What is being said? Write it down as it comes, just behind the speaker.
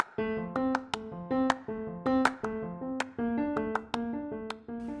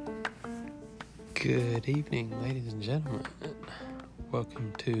Good evening, ladies and gentlemen.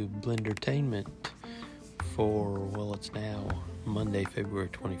 Welcome to Blendertainment for, it's now Monday, February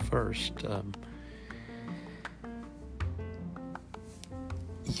 21st.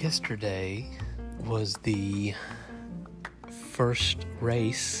 Yesterday was the first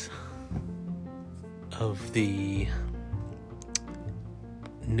race of the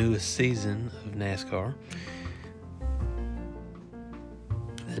newest season of NASCAR,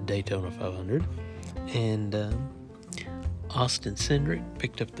 the Daytona 500, and Austin Cindric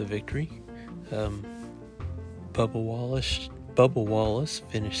picked up the victory. Bubba Wallace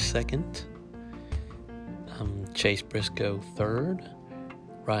finished second. Chase Briscoe third.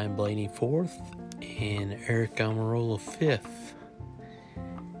 Ryan Blaney fourth, and Eric Almirola fifth.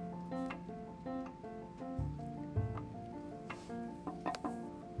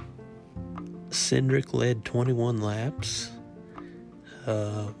 Cindric led 21 laps.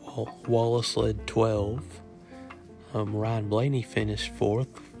 Wallace led 12. Ryan Blaney finished fourth.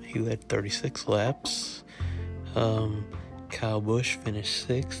 He led 36 laps. Kyle Busch finished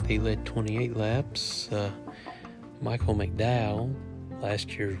sixth. He led 28 laps. Michael McDowell,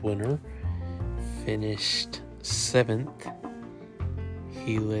 last year's winner, finished seventh.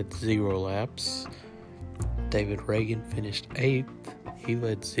 He led 0 laps. David Reagan finished eighth. He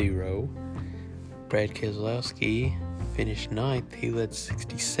led 0. Brad Keselowski finished ninth. He led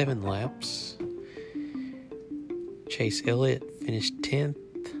 67 laps. Chase Elliott finished 10th.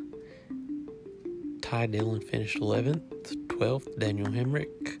 Ty Dillon finished 11th. 12th, Daniel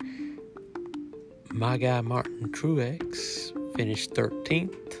Hemrick. My guy Martin Truex finished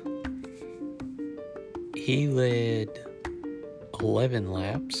 13th. He led 11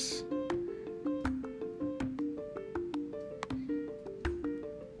 laps.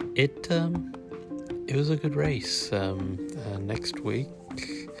 It was a good race. Next week,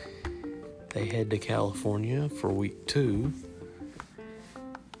 they head to California for week 2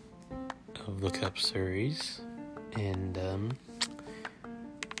 of the Cup Series, and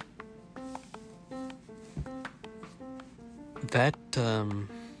that's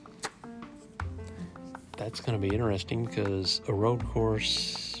going to be interesting because a road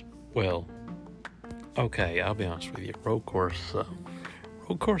course. Well, okay, I'll be honest with you. Road course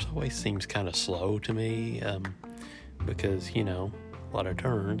always seems kind of slow to me, because, a lot of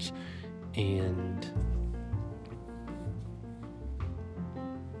turns, and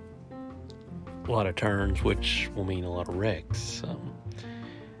which will mean a lot of wrecks. A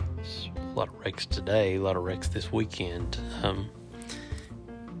lot of wrecks today, a lot of wrecks this weekend.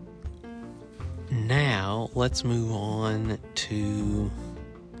 Now, let's move on to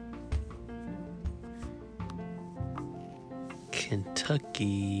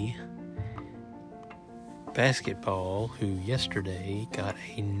Kentucky basketball, who yesterday got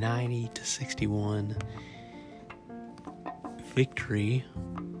a 90-61 victory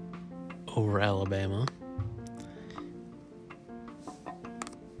over Alabama.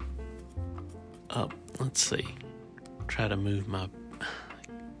 Let's see. Try to move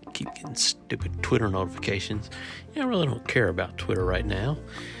keep getting stupid Twitter notifications. I really don't care about Twitter right now.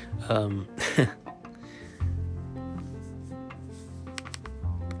 Let's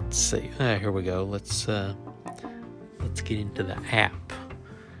see. Here we go. Let's get into the app.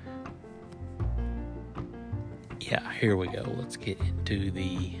 Yeah, here we go. Let's get into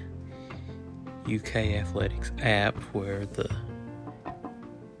the UK Athletics app where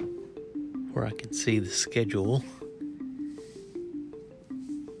I can see the schedule.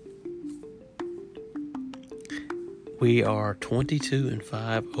 We are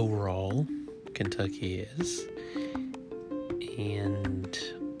 22-5 overall. Kentucky is. And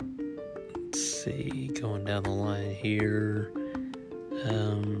let's see, going down the line here.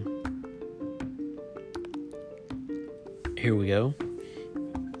 Here we go.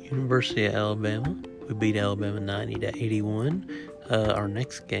 University of Alabama. We beat Alabama 90-81. Our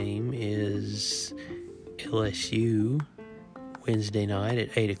next game is LSU Wednesday night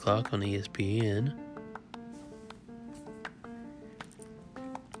at 8 o'clock on ESPN.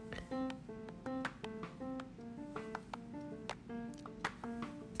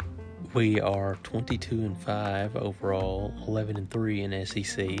 We are 22-5 overall, 11-3 in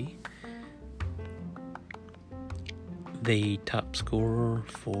SEC. The top scorer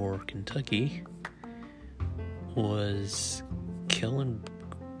for Kentucky was Kellen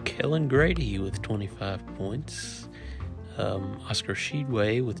Grady with 25 points, Oscar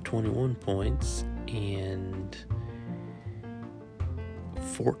Sheedway with 21 points, and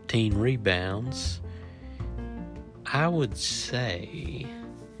 14 rebounds. I would say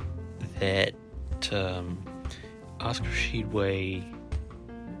that Oscar Sheedway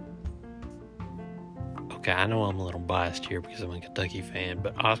okay, I know I'm a little biased here because I'm a Kentucky fan,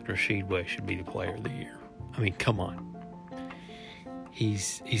 but Oscar Tshiebwe should be the player of the year. I mean, come on.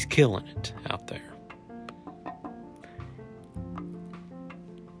 He's killing it out there.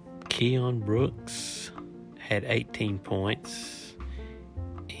 Keon Brooks had 18 points,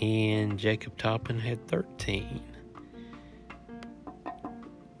 and Jacob Toppin had 13.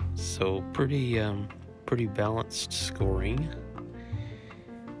 So pretty balanced scoring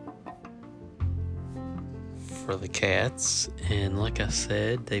for the Cats. And like I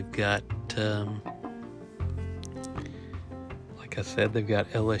said, they've got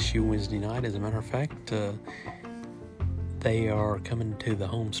LSU Wednesday night. As a matter of fact, they are coming to the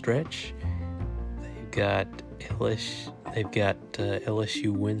home stretch. They've got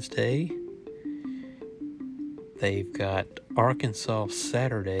LSU Wednesday. They've got Arkansas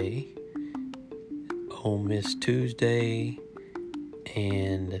Saturday, Ole Miss Tuesday,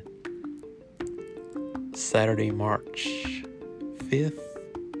 and Saturday, March 5th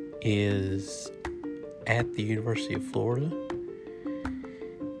is at the University of Florida,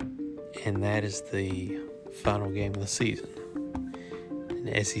 and that is the final game of the season.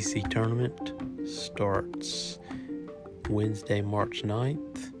 An SEC tournament starts Wednesday, March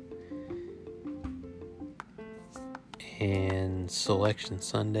 9th, and Selection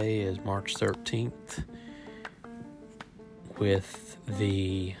Sunday is March 13th, with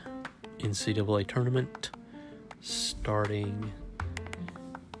the NCAA tournament starting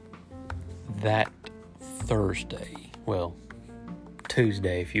that Thursday. Well,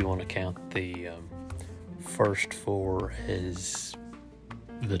 Tuesday if you want to count the first four as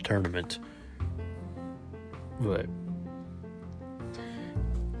the tournament. But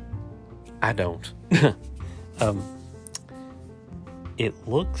I don't. It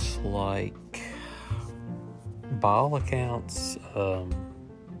looks like, by all accounts,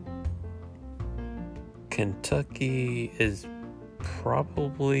 Kentucky is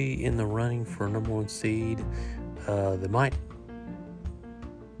probably in the running for number one seed. They're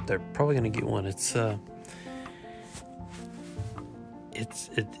probably going to get one.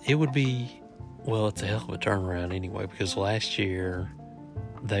 It would be, well, it's a hell of a turnaround anyway, because last year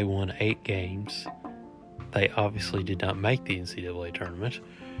they won 8 games. They obviously did not make the NCAA tournament.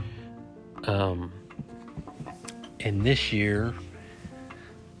 And this year,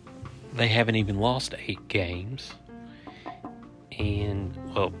 they haven't even lost 8 games. And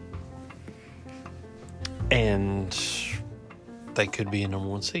they could be a number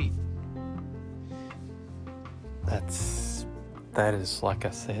one seed. That is, like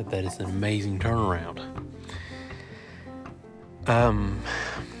I said, that is an amazing turnaround.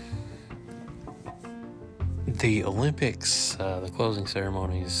 The Olympics, the closing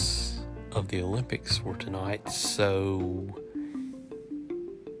ceremonies of the Olympics were tonight, so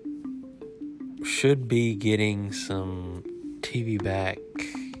should be getting some TV back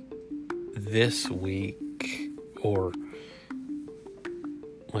this week, or,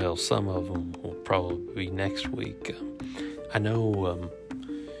 well, some of them will probably be next week. I know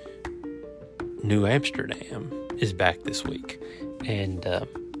New Amsterdam is back this week, and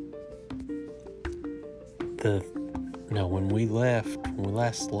when we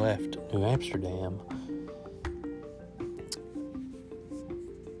last left New Amsterdam,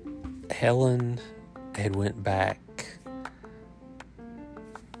 Helen had went back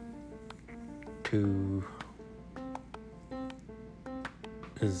to,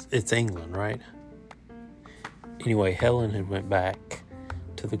 it's England, right? Anyway, Helen had went back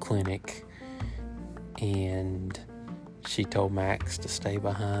to the clinic, and she told Max to stay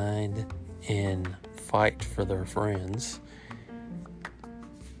behind and fight for their friends.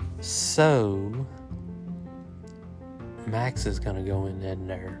 So Max is going to go in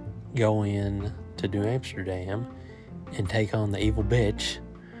to New Amsterdam and take on the evil bitch.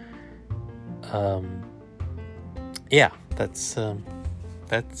 I'm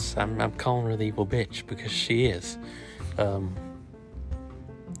calling her the evil bitch because she is.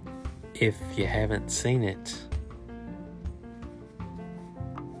 If you haven't seen it,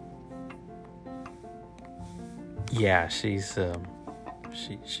 yeah, she's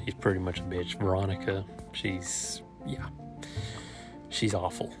pretty much a bitch. Veronica, she's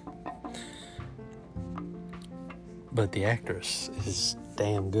awful. But the actress is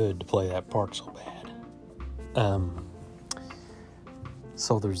damn good to play that part so bad.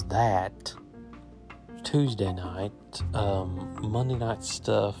 So there's that. Tuesday night, Monday night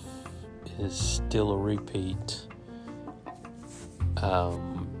stuff is still a repeat.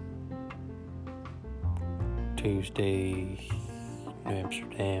 Tuesday, New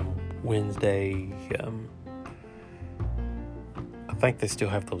Amsterdam. Wednesday, I think they still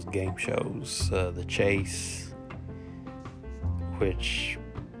have those game shows, The Chase, which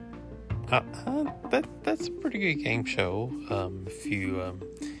that's a pretty good game show. If you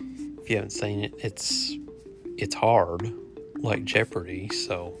haven't seen it, it's hard, like Jeopardy.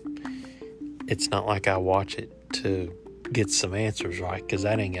 So it's not like I watch it to get some answers right, because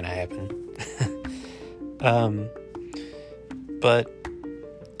that ain't gonna happen. But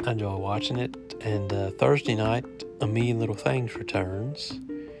I enjoy watching it. And Thursday night, A Million Little Things returns,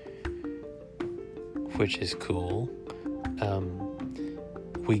 which is cool.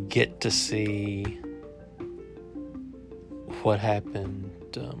 We get to see what happened.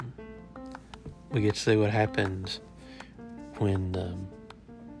 We get to see what happened when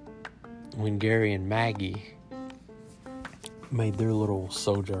Gary and Maggie made their little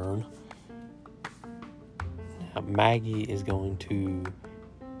sojourn. Now, Maggie is going to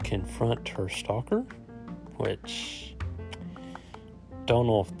confront her stalker, which don't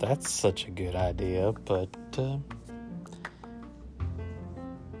know if that's such a good idea, but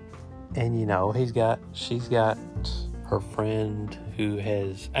and she's got her friend who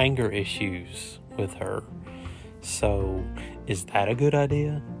has anger issues with her. So is that a good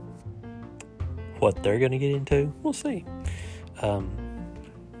idea? What they're gonna get into, we'll see.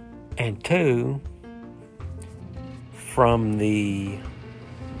 And two, from the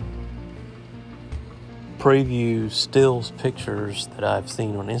preview stills pictures that I've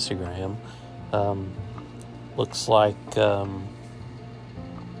seen on Instagram, looks like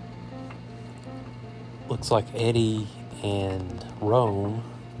Eddie and Rome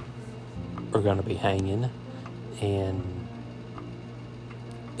are going to be hanging, and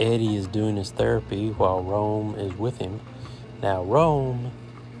Eddie is doing his therapy while Rome is with him. Now, Rome,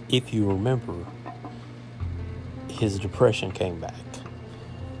 if you remember, his depression came back,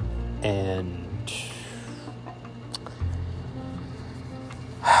 and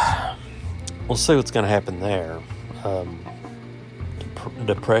we'll see what's going to happen there.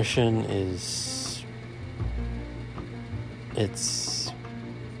 Depression it's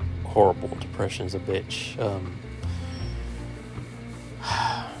horrible. Depression's a bitch.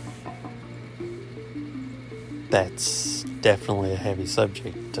 That's definitely a heavy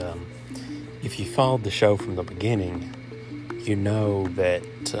subject. If you followed the show from the beginning, you know that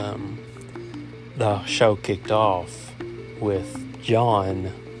the show kicked off with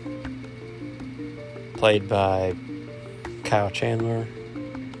John, played by Kyle Chandler,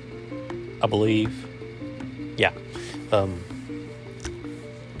 I believe. Yeah.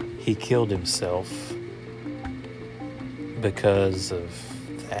 He killed himself because of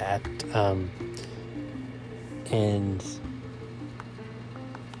that. And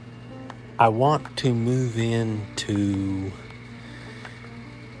I want to move into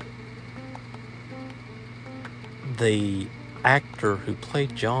the actor who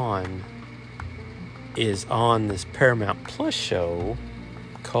played John is on this Paramount Plus show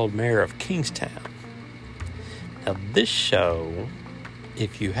called Mayor of Kingstown. Now, this show,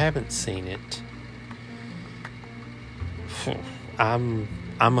 if you haven't seen it, I'm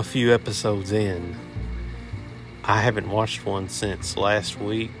a few episodes in. I haven't watched one since last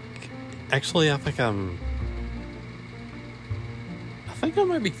week. Actually, I think I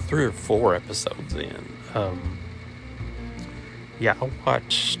might be 3 or 4 episodes in. Yeah, I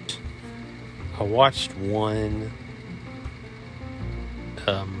watched one.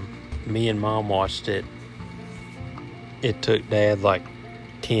 Me and Mom watched it. It took Dad like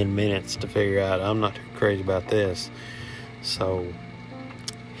 10 minutes to figure out I'm not too crazy about this. So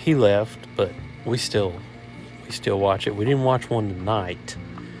he left, but we still watch it. We didn't watch one tonight.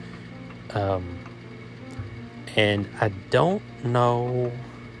 And I don't know.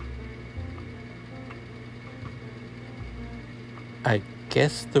 I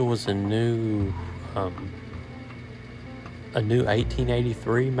guess there was a new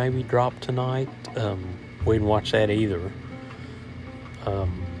 1883 maybe dropped tonight. We didn't watch that either.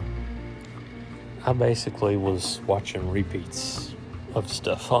 I basically was watching repeats of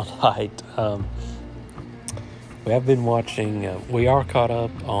stuff all night. We have been watching, we are caught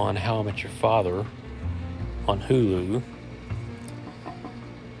up on How I Met Your Father on Hulu.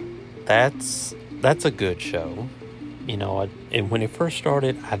 That's a good show. You know, and when it first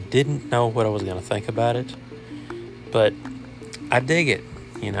started, I didn't know what I was going to think about it. But I dig it,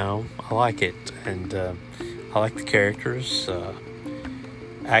 you know. I like it. And I like the characters.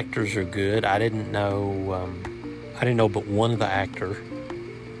 Actors are good. I didn't know but one of the actors,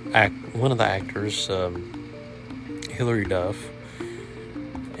 Hilary Duff.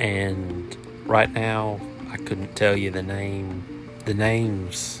 And right now, I couldn't tell you the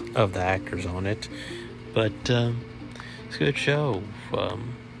names of the actors on it. But It's a good show. I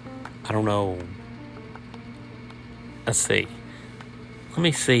don't know. Let's see. Let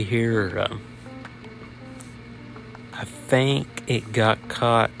me see here. I think it got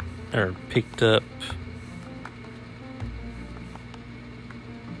caught or picked up.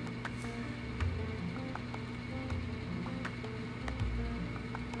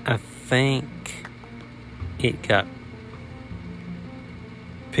 I think it got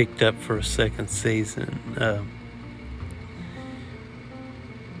picked up for a second season.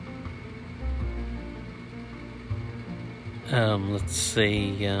 Let's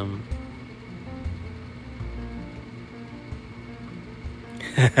see.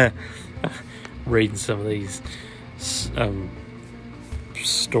 Reading some of these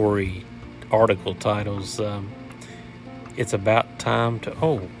story article titles. It's about time to...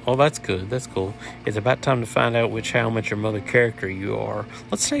 Oh, that's good. That's cool. It's about time to find out which How I Met Your Mother character you are.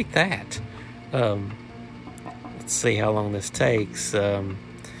 Let's take that. Let's see how long this takes.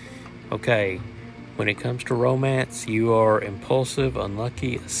 Okay. When it comes to romance, you are impulsive,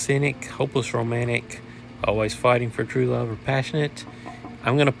 unlucky, a cynic, hopeless romantic, always fighting for true love, or passionate.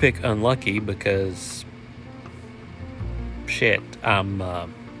 I'm going to pick unlucky because... Shit.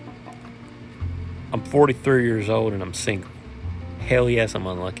 I'm 43 years old and I'm single. Hell yes, I'm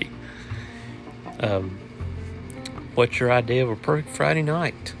unlucky. What's your idea of a perfect Friday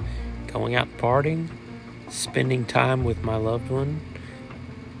night? Going out partying, spending time with my loved one,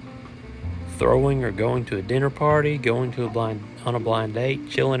 throwing or going to a dinner party, going to on a blind date,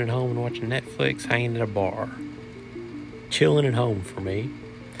 chilling at home and watching Netflix, hanging at a bar. Chilling at home for me.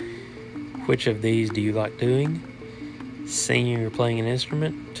 Which of these do you like doing? Singing or playing an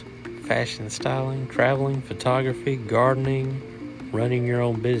instrument? Fashion and styling, traveling, photography, gardening, running your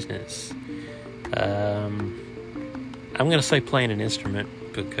own business. I'm going to say playing an instrument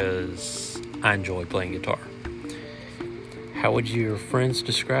because I enjoy playing guitar. How would your friends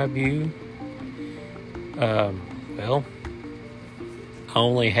describe you? Well, I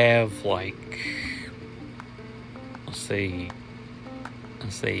only have let's see,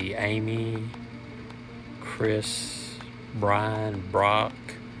 Amy, Chris, Brian, Brock,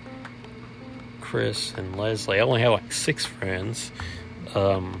 Chris, and Leslie. I only have 6 friends.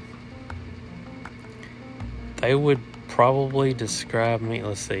 They would probably describe me,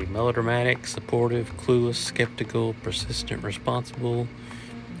 melodramatic, supportive, clueless, skeptical, persistent, responsible.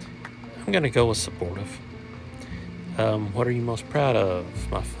 I'm going to go with supportive. What are you most proud of?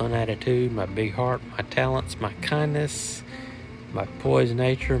 My fun attitude, my big heart, my talents, my kindness, my poised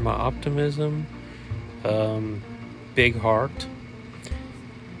nature, my optimism, big heart.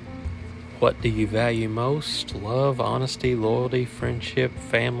 What do you value most? Love, honesty, loyalty, friendship,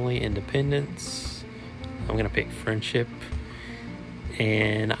 family, independence. I'm going to pick friendship.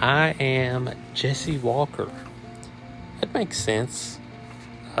 And I am Jesse Walker. That makes sense.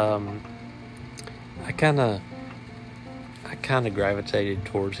 I kind of gravitated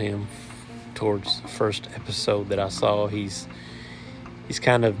towards him towards the first episode that I saw. He's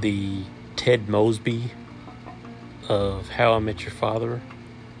kind of the Ted Mosby of How I Met Your Father.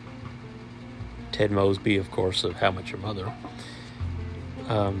 Ted Mosby, of course, of How I Met Your Mother.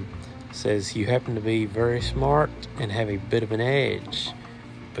 Says, you happen to be very smart and have a bit of an edge,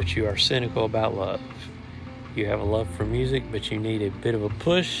 but you are cynical about love. You have a love for music, but you need a bit of a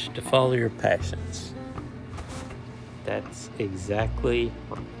push to follow your passions. That's exactly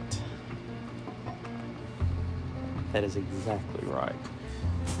right. That is exactly right.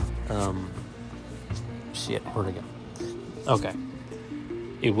 Shit, where'd it go? Okay.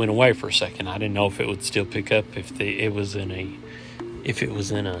 It went away for a second. I didn't know if it would still pick up if it was in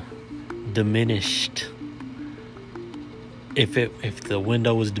a diminished. If the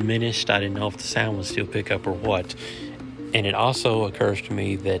window was diminished, I didn't know if the sound would still pick up or what. And it also occurs to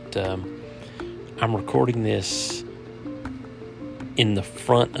me that I'm recording this in the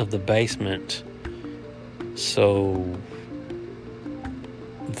front of the basement, so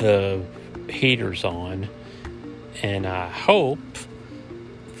the heater's on, and I hope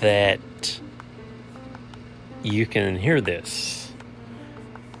that you can hear this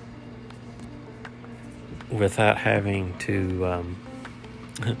without having to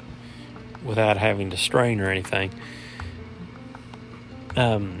strain or anything.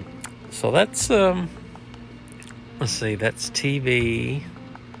 So that's let's see, that's TV.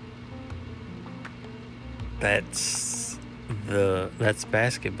 That's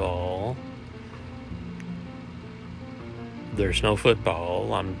basketball. There's no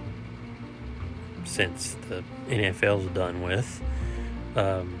football. Since the NFL's done with.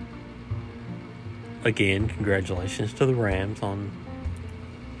 Again, congratulations to the Rams on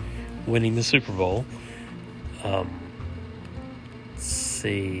winning the Super Bowl.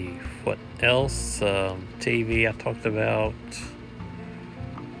 see what else. TV I talked about.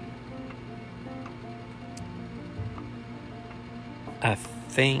 I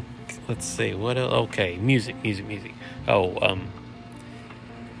think, let's see, what else? Okay, music. Oh,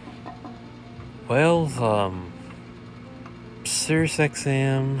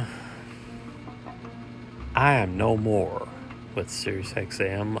 SiriusXM, I am no more with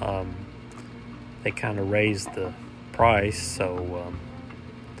SiriusXM. They kind of raised the price, so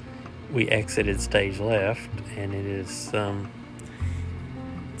we exited stage left, and it is,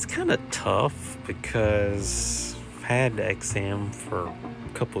 it's kind of tough because I've had XM for a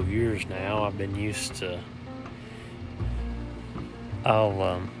couple of years now. I've been used to,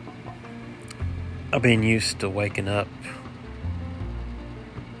 I've been used to waking up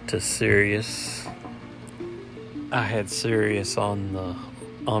to Sirius. I had Sirius on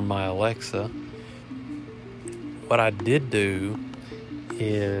my Alexa. What I did do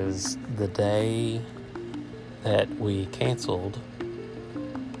is the day that we canceled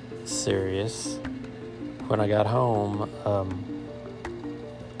Sirius, when I got home,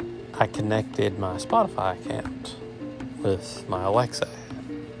 I connected my Spotify account with my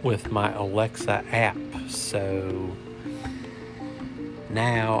Alexa app. So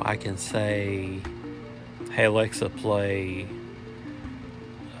now I can say, "Hey Alexa, play,"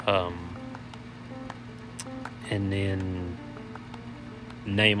 and then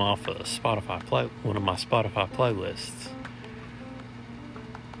name off one of my Spotify playlists.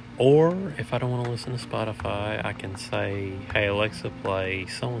 Or if I don't want to listen to Spotify, I can say, "Hey Alexa, play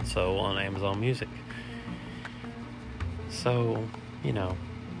so and so on Amazon Music." So,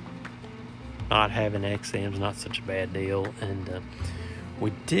 not having XM's not such a bad deal. And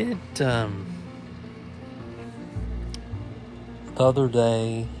we did, the other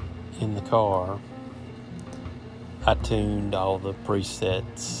day in the car, I tuned all the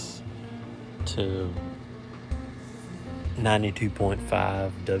presets to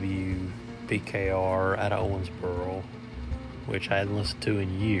 92.5 WBKR out of Owensboro, which I hadn't listened to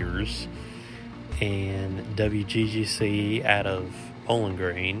in years, and WGGC out of Bowling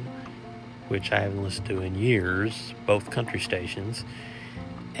Green, which I haven't listened to in years, both country stations,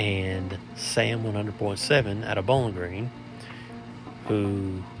 and Sam 100.7 out of Bowling Green,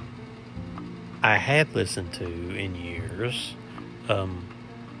 who I had listened to in years.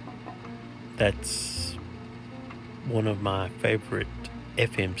 That's one of my favorite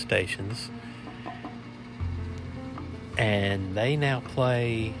FM stations. And they now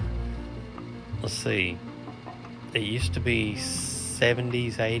play, let's see, it used to be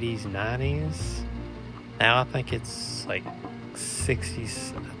 70s, 80s, 90s. Now I think it's like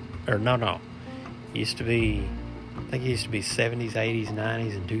 60s, or no. It used to be 70s, 80s,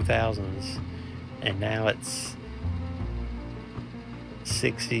 90s, and 2000s. And now it's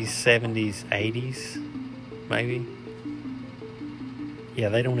 60s, 70s, 80s, maybe. Yeah,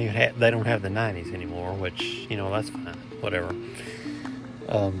 they don't have the 90s anymore, which, that's fine, whatever.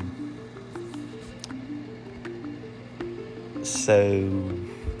 So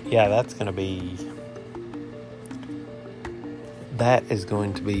yeah, that is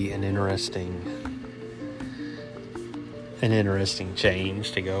going to be an interesting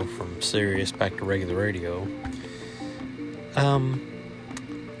change to go from Sirius back to regular radio.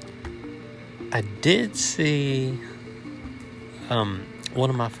 I did see, one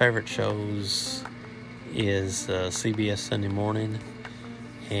of my favorite shows is CBS Sunday Morning,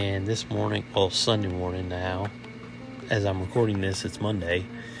 and this morning, Sunday morning now, as I'm recording this, it's Monday.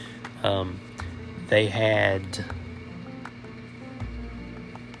 They had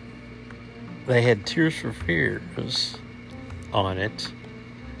Tears for Fears on it,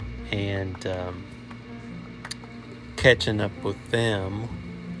 and catching up with them.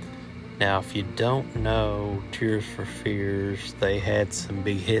 Now, if you don't know Tears for Fears, they had some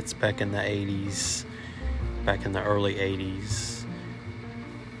big hits back in the 80s, back in the early 80s,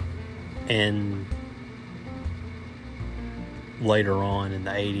 and later on in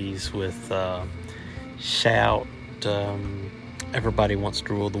the 80s with Shout, Everybody Wants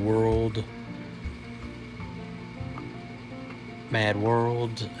to Rule the World, Mad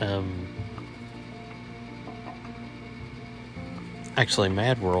World. Actually,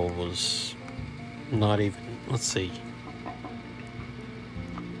 Mad World was not even, let's see.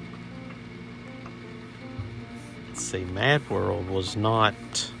 Mad World was not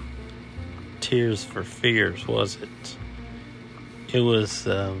Tears for Fears, was it? It was,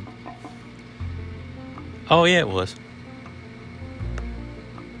 oh yeah, it was.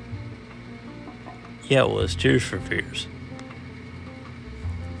 Yeah, it was Tears for Fears.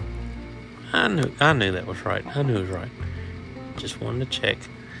 I knew that was right. I knew it was right. Just wanted to check.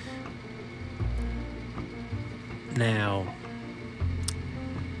 Now,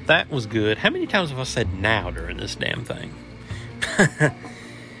 that was good. How many times have I said now during this damn thing? I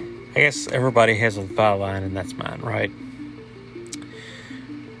guess everybody has a byline, and that's mine, right?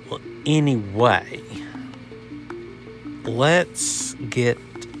 Well, anyway, let's get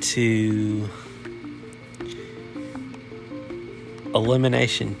to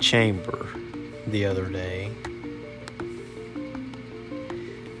Elimination Chamber the other day.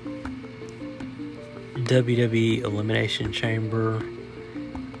 WWE Elimination Chamber,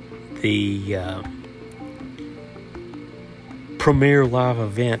 the premier live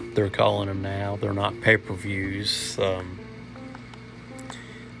event, they're calling them now. They're not pay-per-views.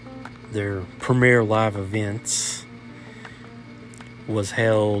 Their premier live events was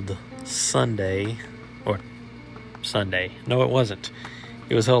held Sunday. No, it wasn't.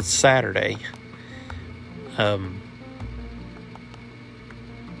 It was held Saturday.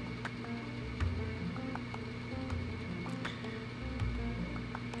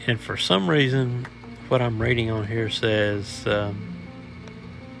 And for some reason, what I'm reading on here says,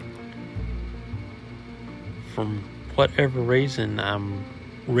 from whatever reason I'm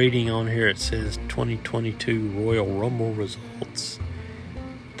reading on here, it says 2022 Royal Rumble results.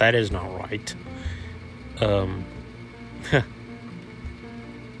 That is not right.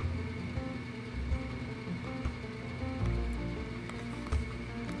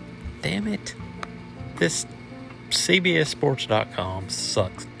 Damn it. This CBSSports.com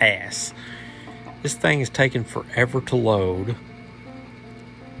sucks ass. This thing is taking forever to load.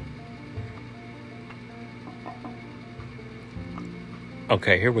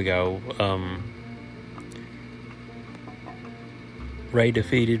 Okay, here we go. Ray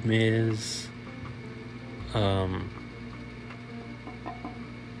defeated Miz.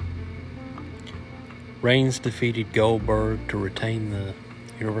 Reigns defeated Goldberg to retain the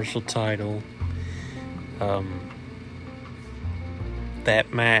Universal title.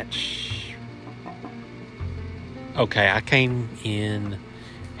 That match, okay, I came in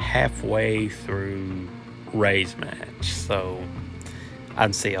halfway through Ray's match, so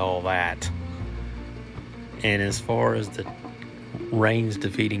I'd see all that. And as far as the Reigns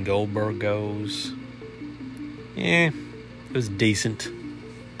defeating Goldberg goes, it was decent.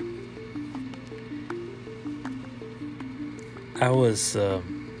 I was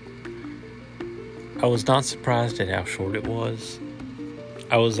not surprised at how short it was.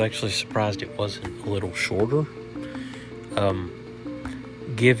 I was actually surprised it wasn't a little shorter.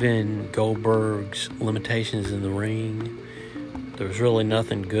 Given Goldberg's limitations in the ring, there was really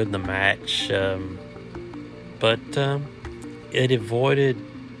nothing good in the match. But it avoided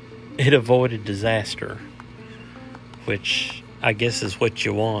disaster, which I guess is what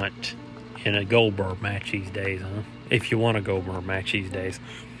you want in a Goldberg match these days, huh? If you want a Goldberg match these days.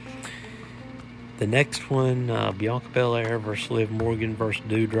 The next one, Bianca Belair versus Liv Morgan versus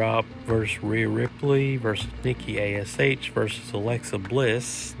Doudrop versus Rhea Ripley versus Nikki ASH versus Alexa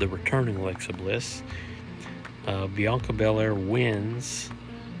Bliss, the returning Alexa Bliss. Bianca Belair wins.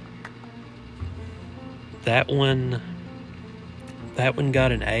 That one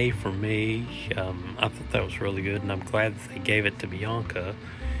got an A for me. I thought that was really good, and I'm glad that they gave it to Bianca.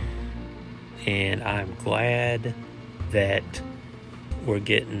 And I'm glad that we're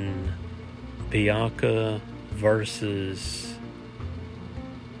getting Bianca versus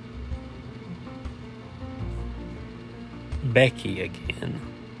Becky again.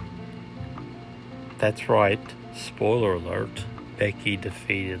 That's right. Spoiler alert. Becky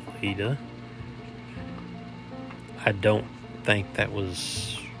defeated Lita. I don't think that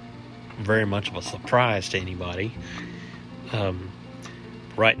was very much of a surprise to anybody.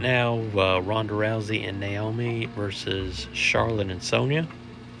 Right now, Ronda Rousey and Naomi versus Charlotte and Sonya.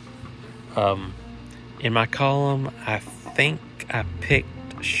 In my column, I think I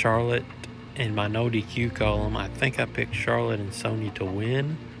picked Charlotte. In my no DQ column, I think I picked Charlotte and Sonya to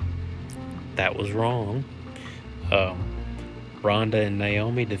win. That was wrong. Ronda and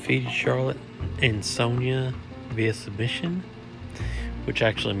Naomi defeated Charlotte and Sonya via submission, which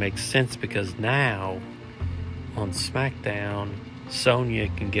actually makes sense because now on SmackDown, Sonya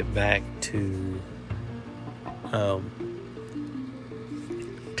can get back to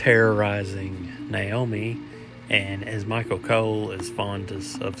terrorizing Naomi, and as Michael Cole is fond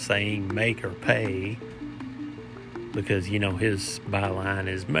of saying, make her pay, because his byline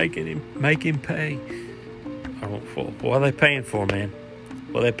is make him pay. What are they paying for, man?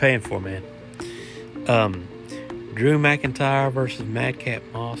 What are they paying for, man? Drew McIntyre versus Madcap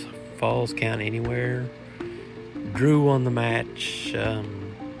Moss, Falls Count Anywhere. Drew won the match.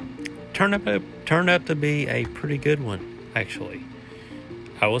 Turned out to be a pretty good one. actually.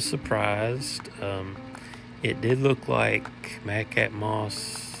 I was surprised. It did look like Madcap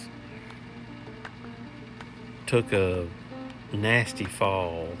Moss took a nasty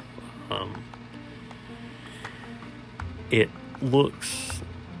fall. It looked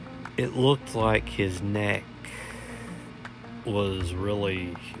like his neck was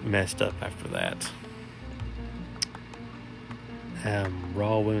really messed up after that.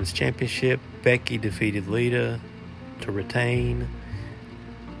 Raw Women's Championship, Becky defeated Lita to retain.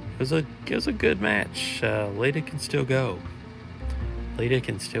 It was a good match. Lita can still go.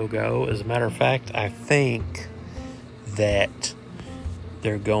 As a matter of fact, I think that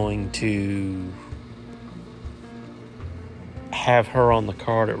they're going to have her on the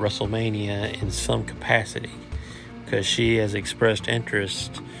card at WrestleMania in some capacity, because she has expressed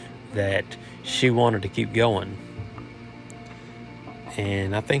interest that she wanted to keep going.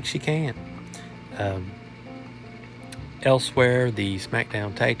 And I think she can. Elsewhere, the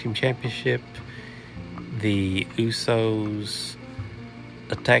SmackDown Tag Team Championship, the Usos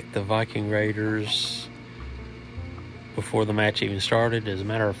attacked the Viking Raiders before the match even started. As a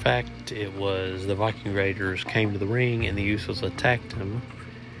matter of fact, it was the Viking Raiders came to the ring and the Usos attacked them.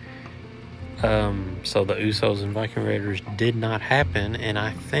 So the Usos and Viking Raiders did not happen, and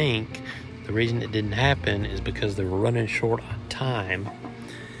I think the reason it didn't happen is because they were running short on time,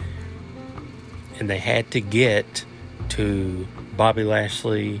 and they had to get to Bobby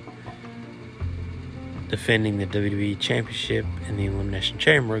Lashley defending the WWE Championship in the Elimination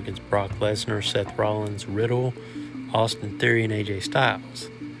Chamber against Brock Lesnar, Seth Rollins, Riddle, Austin Theory, and AJ Styles.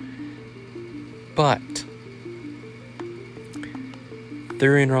 But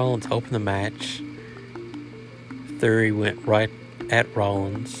Theory and Rollins opened the match. Theory went right at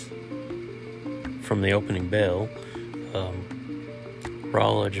Rollins from the opening bell.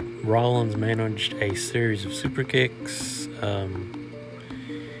 Rollins managed a series of super kicks.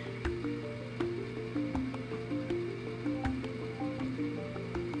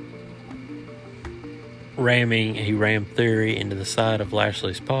 He rammed Theory into the side of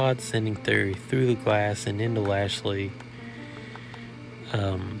Lashley's pod, sending Theory through the glass and into Lashley.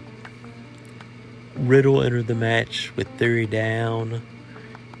 Riddle entered the match with Theory down,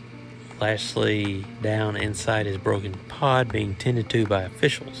 Lashley down inside his broken pod, being tended to by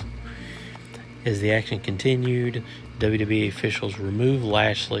officials. As the action continued, WWE officials removed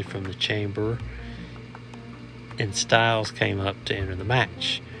Lashley from the chamber, and Styles came up to enter the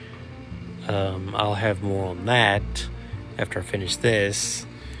match. I'll have more on that after I finish this.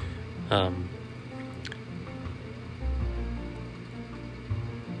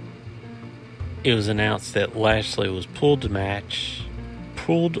 It was announced that Lashley was pulled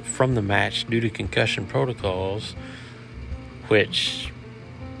from the match due to concussion protocols, which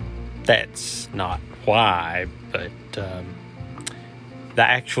that's not why, but the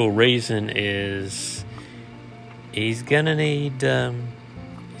actual reason is he's gonna need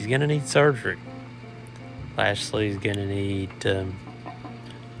surgery. Lashley's gonna need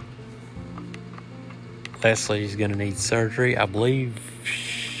surgery. I believe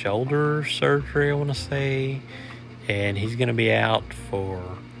shoulder surgery, I want to say, and he's going to be out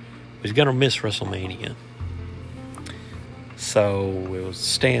he's going to miss WrestleMania. So it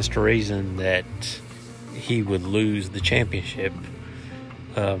stands to reason that he would lose the championship.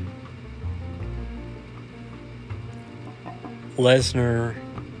 Lesnar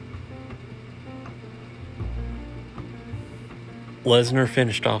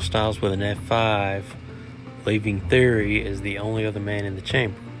finished off Styles with an F5, leaving Theory as the only other man in the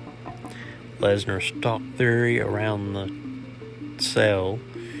chamber. Lesnar stalked Theory around the cell,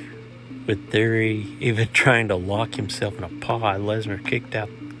 with Theory even trying to lock himself in a pod. Lesnar kicked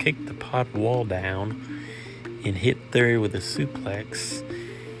the pod wall down and hit Theory with a suplex.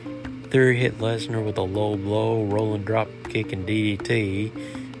 Theory hit Lesnar with a low blow, rolling drop kick, and DDT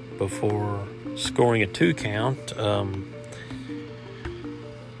before scoring a 2 count.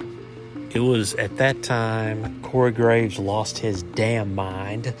 It was at that time Corey Graves lost his damn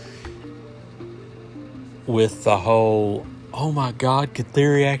mind with the whole, oh my God, could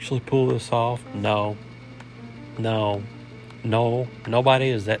Theory actually pull this off? No, nobody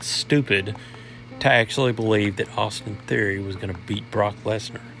is that stupid to actually believe that Austin Theory was going to beat Brock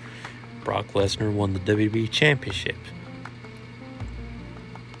Lesnar. Brock Lesnar won the WWE Championship.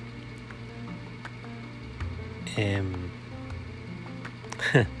 And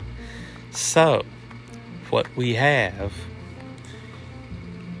so, what we have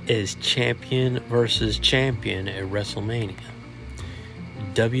is champion versus champion at WrestleMania.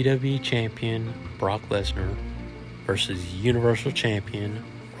 WWE Champion Brock Lesnar versus Universal Champion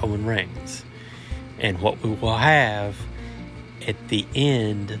Roman Reigns. And what we will have at the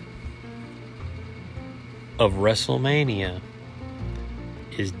end of WrestleMania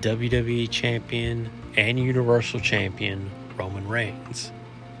is WWE Champion and Universal Champion Roman Reigns.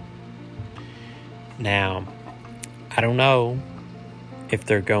 Now, I don't know if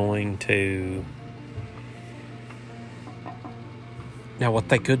they're going to... Now, what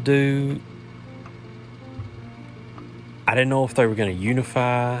they could do... I didn't know if they were going to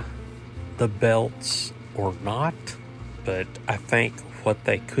unify the belts or not, but I think what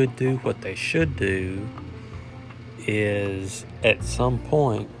they could do, what they should do, is at some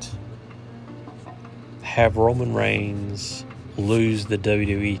point have Roman Reigns lose the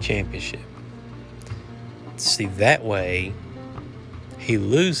WWE Championship. See, that way he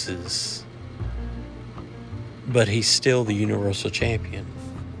loses, but he's still the Universal Champion.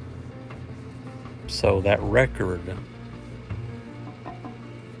 So that record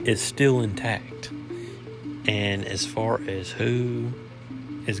is still intact. And as far as who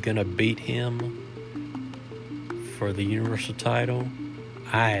is going to beat him for the Universal title,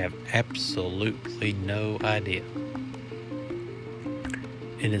 I have absolutely no idea.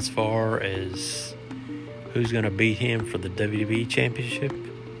 And as far as who's going to beat him for the WWE Championship,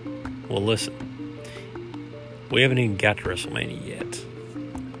 well, listen, we haven't even got to WrestleMania yet.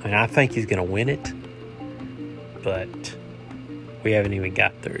 And I think he's going to win it, but we haven't even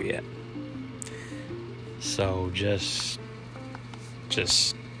got there yet. So just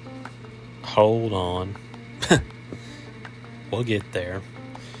hold on. We'll get there.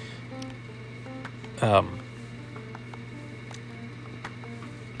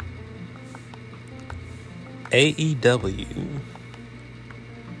 AEW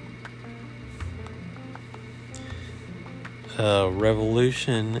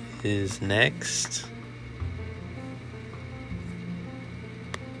Revolution is next.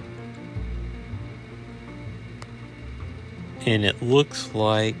 And it looks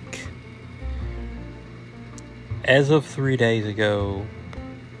like, as of 3 days ago,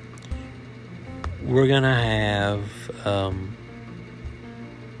 we're going to have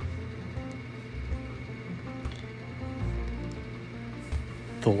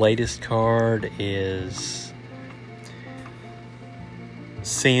the latest card is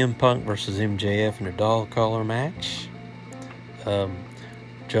CM Punk versus MJF in a dog collar match.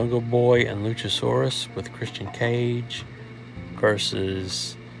 Jungle Boy and Luchasaurus with Christian Cage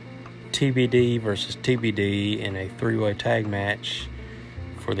versus TBD versus TBD in a three-way tag match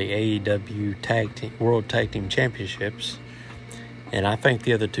for the AEW World Tag Team Championships. And I think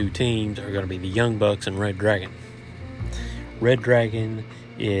the other two teams are going to be the Young Bucks and Red Dragon. Red Dragon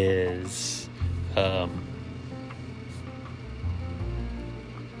is Kyle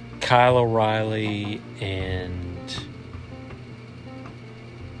O'Reilly and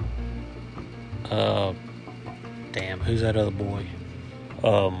who's that other boy?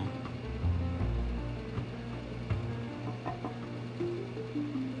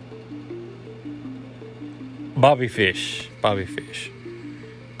 Bobby Fish.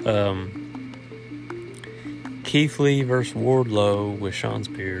 Keith Lee versus Wardlow with Shawn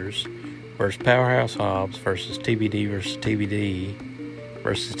Spears versus Powerhouse Hobbs versus TBD versus TBD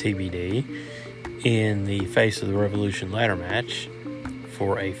versus TBD in the Face of the Revolution ladder match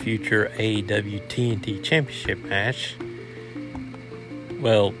for a future AEW TNT Championship match.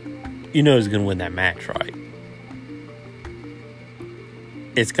 Well, you know who's going to win that match, right?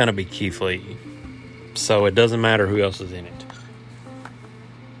 It's going to be Keith Lee. So it doesn't matter who else is in it.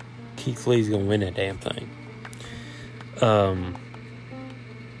 Keith Lee's going to win that damn thing.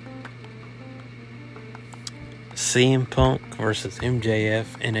 CM Punk versus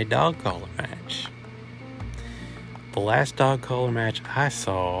MJF in a dog collar match. The last dog collar match I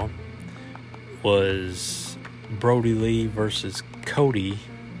saw was Brody Lee versus Cody,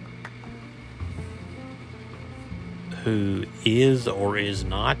 who is or is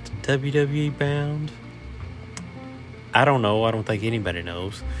not WWE bound. I don't know. I don't think anybody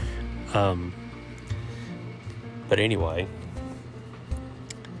knows. But anyway,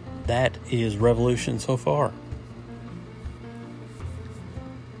 that is Revolution so far.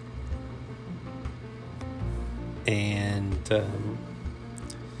 And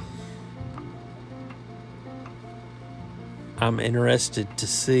I'm interested to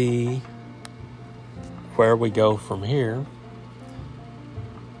see where we go from here.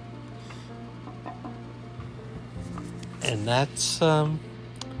 And that's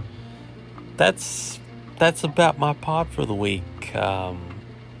about my pod for the week.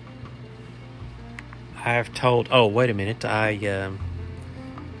 I've told... Oh, wait a minute. I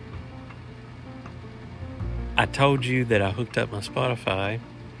told you that I hooked up my Spotify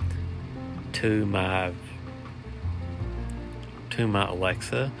to my to my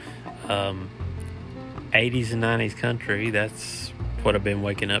Alexa. 80s and 90s country, that's what I've been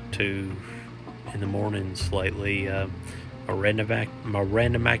waking up to in the mornings lately. My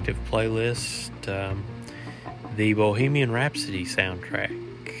random active playlist, the Bohemian Rhapsody soundtrack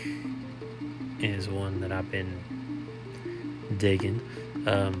is one that I've been digging.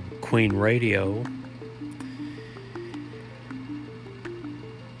 Queen Radio.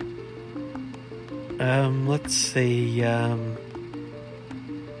 Let's see. I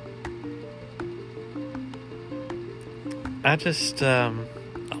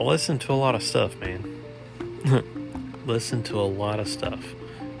listen to a lot of stuff, man. Listen to a lot of stuff.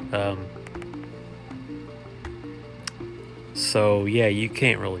 So yeah, you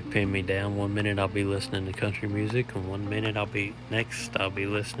can't really pin me down. 1 minute I'll be listening to country music, and 1 minute I'll be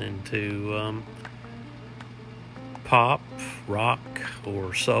listening to pop, rock,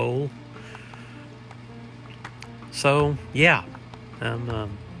 or soul. So yeah,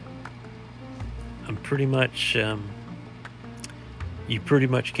 I'm pretty much you pretty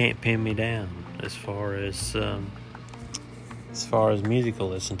much can't pin me down as far as music to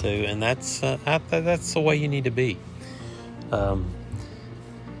listen to, and that's the way you need to be.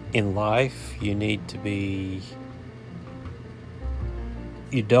 In life, you need to be.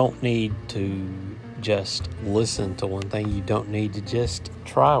 You don't need to just listen to one thing. You don't need to just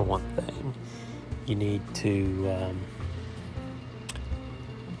try one thing. You need to.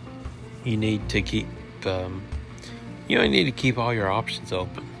 You need to keep. You need to keep all your options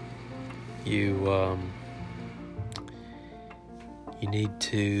open. You need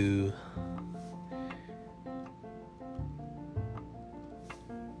to.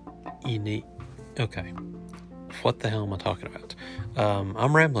 Okay. What the hell am I talking about?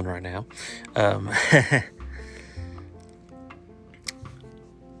 I'm rambling right now.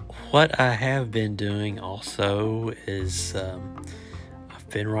 What I have been doing also is I've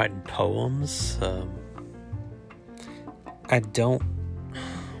been writing poems. I don't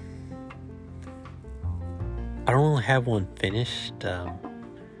really have one finished.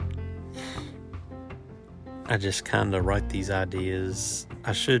 I just kind of write these ideas.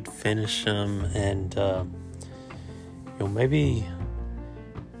 I should finish them and,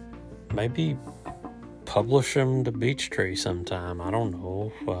 maybe publish them to Beechtree sometime. I don't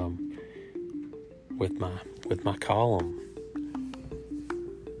know, with my column.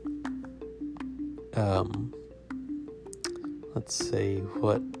 Let's see,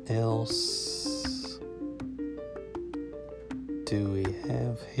 what else do we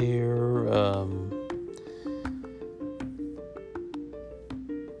have here?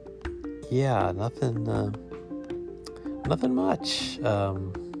 Yeah, nothing much.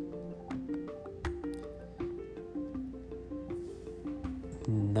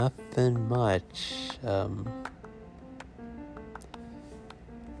 Nothing much.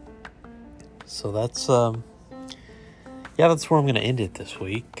 So that's that's where I'm going to end it this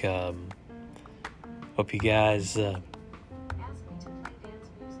week. Hope you guys. Ask me to play dance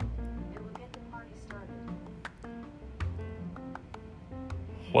music. It will get the party started.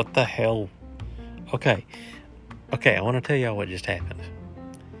 What the hell? Okay, I want to tell y'all what just happened.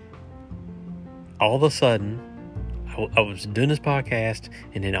 All of a sudden, I was doing this podcast,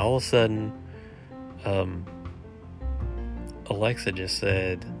 and then all of a sudden, Alexa just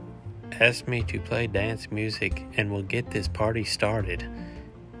said, ask me to play dance music, and we'll get this party started.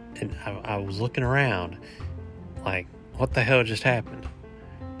 And I was looking around, like, what the hell just happened?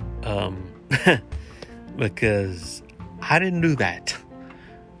 Because I didn't do that.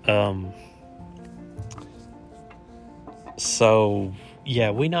 So yeah,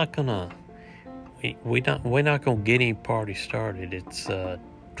 we're not gonna get any party started. It's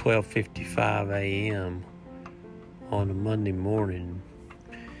 12:55 a.m. on a Monday morning.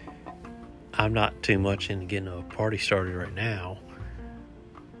 I'm not too much into getting a party started right now,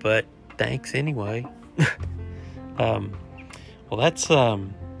 but thanks anyway. Well, that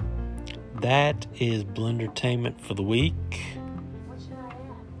is Blendertainment for the week. What should I add?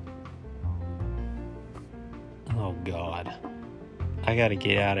 Oh God, I gotta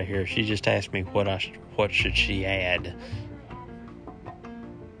get out of here. She just asked me what should she add.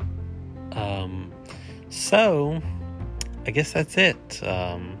 So I guess that's it.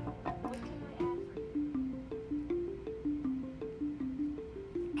 I'm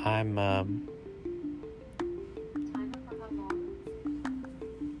Timer for how long?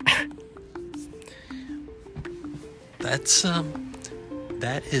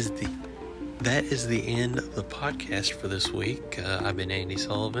 that is the end of the podcast for this week. I've been Andy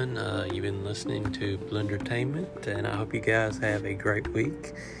Sullivan. You've been listening to Blendertainment, and I hope you guys have a great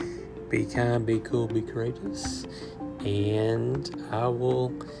week. Be kind, be cool, be courageous. And I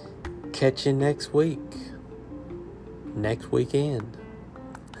will catch you next weekend.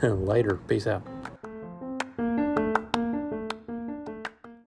 Later. Peace out.